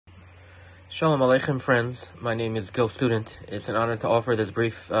Shalom Aleichem, friends. My name is Gil Student. It's an honor to offer this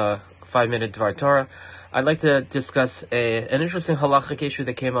brief 5-minute Dvar Torah. I'd like to discuss an interesting halachic issue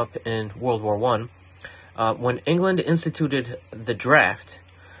that came up in World War I. When England instituted the draft,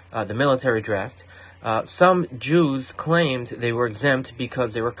 the military draft, some Jews claimed they were exempt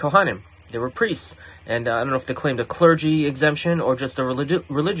because they were Kohanim. They were priests. And I don't know if they claimed a clergy exemption or just a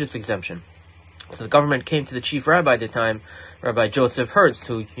religious exemption. So the government came to the chief rabbi at the time, Rabbi Joseph Hertz,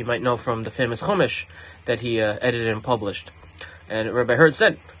 who you might know from the famous Chumash that he edited and published. And Rabbi Hertz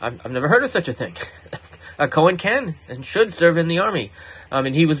said, I've never heard of such a thing. A Kohen can and should serve in the army.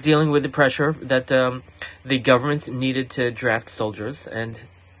 And he was dealing with the pressure that the government needed to draft soldiers, and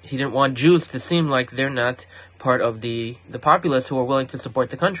he didn't want Jews to seem like they're not part of the populace who are willing to support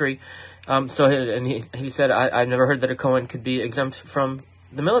the country. He said, I've never heard that a Kohen could be exempt from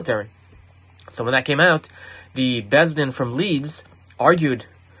the military. So when that came out, the Bezdin from Leeds argued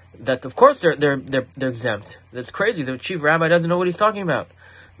that of course they're exempt. That's crazy. The chief rabbi doesn't know what he's talking about.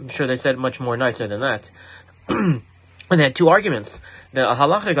 I'm sure they said much more nicer than that. And they had two arguments, the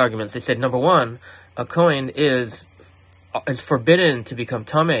halachic arguments. They said, number one, a Kohen is forbidden to become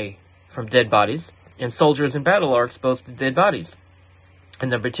tamei from dead bodies, and soldiers in battle are exposed to dead bodies.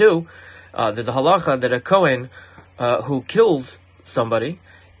 And number two, there's a halacha that a Kohen who kills somebody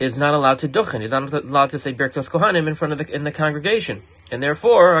is not allowed to duchen. He's not allowed to say Birkos Kohanim in the congregation, and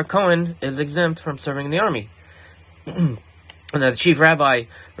therefore a Kohen is exempt from serving in the army. And the chief rabbi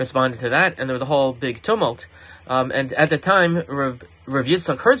responded to that, and there was a whole big tumult. And at the time, Rav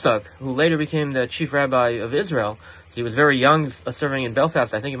Yitzchak Herzog, who later became the chief rabbi of Israel, he was very young, serving in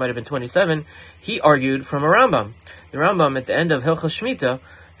Belfast. I think he might have been 27. He argued from a Rambam. The Rambam at the end of Hilchos Shmita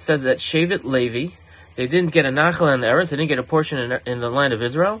says that Shevet Levi, they didn't get a nachal in the eretz, they didn't get a portion in the land of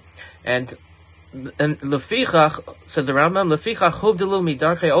Israel, and lefichach, says the Rambam, lefichach huvdelu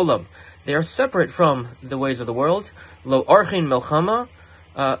midarchei olam, they are separate from the ways of the world. Lo orchin melchama,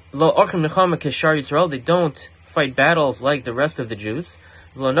 lo orchin melchama keshar Yisrael, they don't fight battles like the rest of the Jews.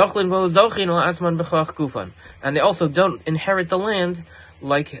 Lo nochlin vo zochin lo atzman b'chach gufan, and they also don't inherit the land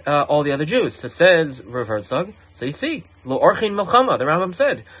like all the other Jews. So says Rav Herzog. So you see, lo orchin melchama, the Rambam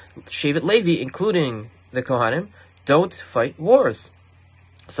said, Shevet Levi, including the Kohanim, don't fight wars.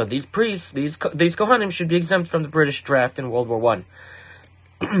 So these priests, these Kohanim, should be exempt from the British draft in World War I.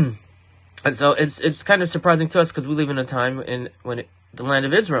 And so it's kind of surprising to us because we live in a time when the land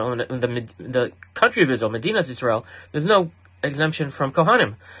of Israel, the country of Israel, Medinas Israel, there's no exemption from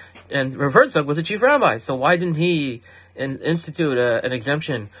Kohanim. And Rav Herzog was a chief rabbi, so why didn't he institute an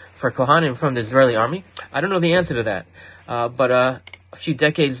exemption for Kohanim from the Israeli army? I don't know the answer to that. But a few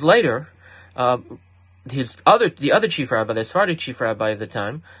decades later, the other chief rabbi, the Sephardic chief rabbi of the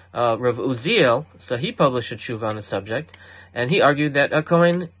time, Rav Uziel, so he published a tshuva on the subject, and he argued that a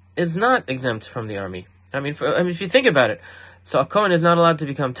Kohen is not exempt from the army. I mean, if you think about it, so a Kohen is not allowed to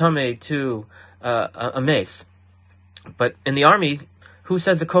become tamei to a mace. But in the army, who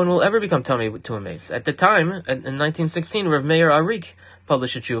says the Kohen will ever become tamei to a mace? At the time, in 1916, Rav Meir Arik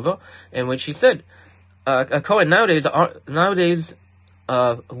published a tshuva in which he said, a Kohen nowadays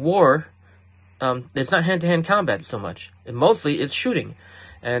war, it's not hand-to-hand combat so much. Mostly it's shooting.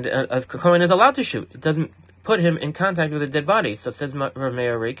 And a Kohen is allowed to shoot. It doesn't put him in contact with a dead body. So says Rav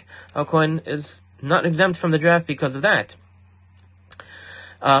Meir Arik, a Kohen is not exempt from the draft because of that.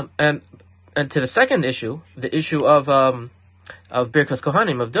 And to the second issue, the issue of Birkos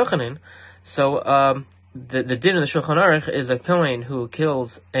Kohanim, of Duchenin, so the din of the Shulchan Aruch is a Kohen who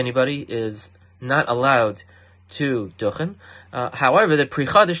kills anybody is not allowed to Duchen. However, the Pri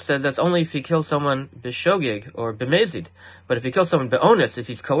Chadish says that's only if he kills someone b'shogeg or b'mezid. But if he kills someone b'onis, if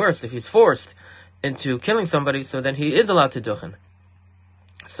he's coerced, if he's forced into killing somebody, so then he is allowed to Duchen.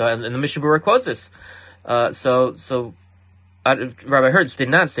 So, and the Mishnah Berurah quotes this. Rabbi Hertz did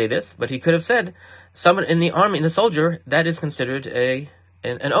not say this, but he could have said, someone in the army, in the soldier, that is considered an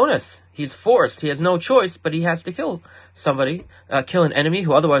onus. He's forced. He has no choice, but he has to kill somebody, kill an enemy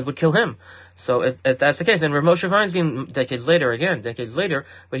who otherwise would kill him. So if that's the case, and Rav Moshe Feinstein, decades later,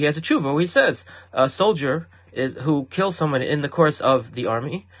 but he has a tshuva where he says, a soldier who kills someone in the course of the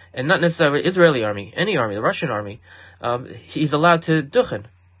army, and not necessarily Israeli army, any army, the Russian army, he's allowed to duchen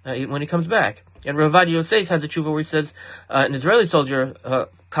when he comes back. And Rav Yosef has a tshuva where he says, an Israeli soldier,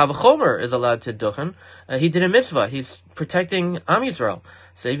 Kavachomer, is allowed to duchen. He did a mitzvah. He's protecting Am Yisrael.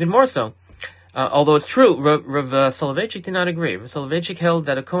 So even more so. Although it's true, Rav Soloveitchik did not agree. Rav Soloveitchik held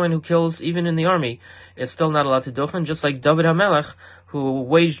that a Kohen who kills even in the army is still not allowed to duchen, just like David HaMelech, who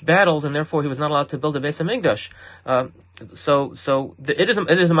waged battles and therefore he was not allowed to build a Beis HaMikdash. It is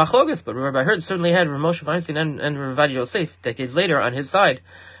a machlokas, but Rabbi Hertz certainly had Rav Moshe Feinstein and Rav Yosef decades later on his side.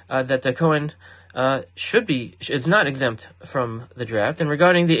 that the Kohen is not exempt from the draft. And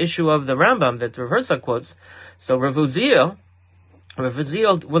regarding the issue of the Rambam that Rav Herzog quotes, so Rav Uziel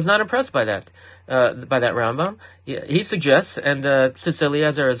was not impressed by that Rambam. He suggests, and Tzitz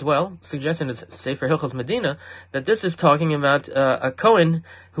Eliezer as well, suggests in his Sefer Hilchos Medina, that this is talking about a Kohen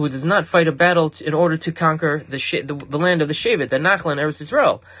who does not fight a battle in order to conquer the land of the Shevet, the Nachla in Eretz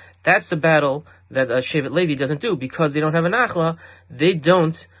Yisrael. That's the battle that Shevet Levi doesn't do. Because they don't have a Nachla, they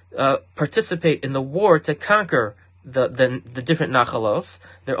don't participate in the war to conquer the different Nachalos,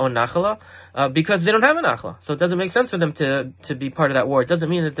 their own Nachala, because they don't have a Nachla. So it doesn't make sense for them to be part of that war. It doesn't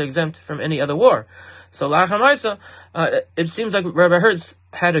mean that they're exempt from any other war. So La'achar Ma'isa, it seems like Rabbi Hertz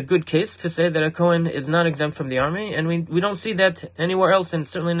had a good case to say that a Kohen is not exempt from the army, and we don't see that anywhere else, and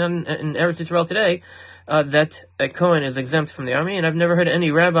certainly not in Eretz Yisrael today, that a Kohen is exempt from the army. And I've never heard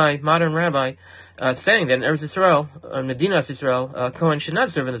any modern rabbi, saying that in Eretz Yisrael, Medina Yisrael, Kohen should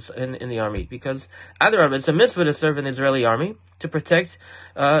not serve in the army, because Adarabah, it's a mitzvah to serve in the Israeli army to protect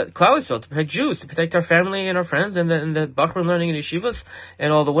Klal Yisrael, to protect Jews, to protect our family and our friends, and the Bachrim learning in yeshivas,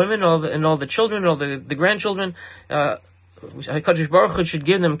 and all the women, all the children, all the grandchildren. HaKadosh Baruch Hu should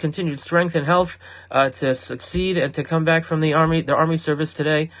give them continued strength and health to succeed and to come back from the army service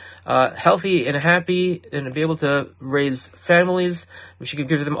today, healthy and happy, and to be able to raise families. We should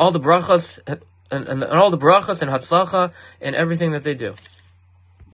give them all the brachas and all the brachas and hatzlacha and everything that they do.